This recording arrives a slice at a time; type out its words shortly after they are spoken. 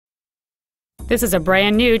This is a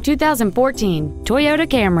brand new 2014 Toyota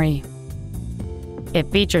Camry. It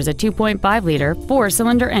features a 2.5-liter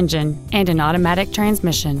four-cylinder engine and an automatic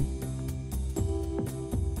transmission.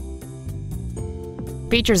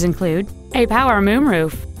 Features include a power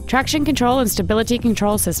moonroof, traction control and stability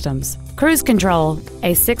control systems, cruise control,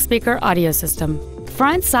 a 6-speaker audio system,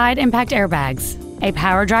 front side impact airbags, a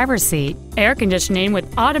power driver's seat, air conditioning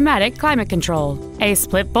with automatic climate control, a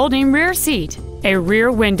split folding rear seat, a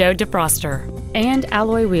rear window defroster, and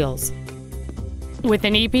alloy wheels. With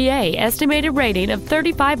an EPA estimated rating of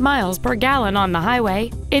 35 miles per gallon on the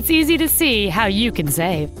highway, it's easy to see how you can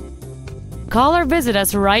save. Call or visit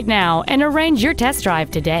us right now and arrange your test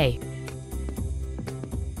drive today.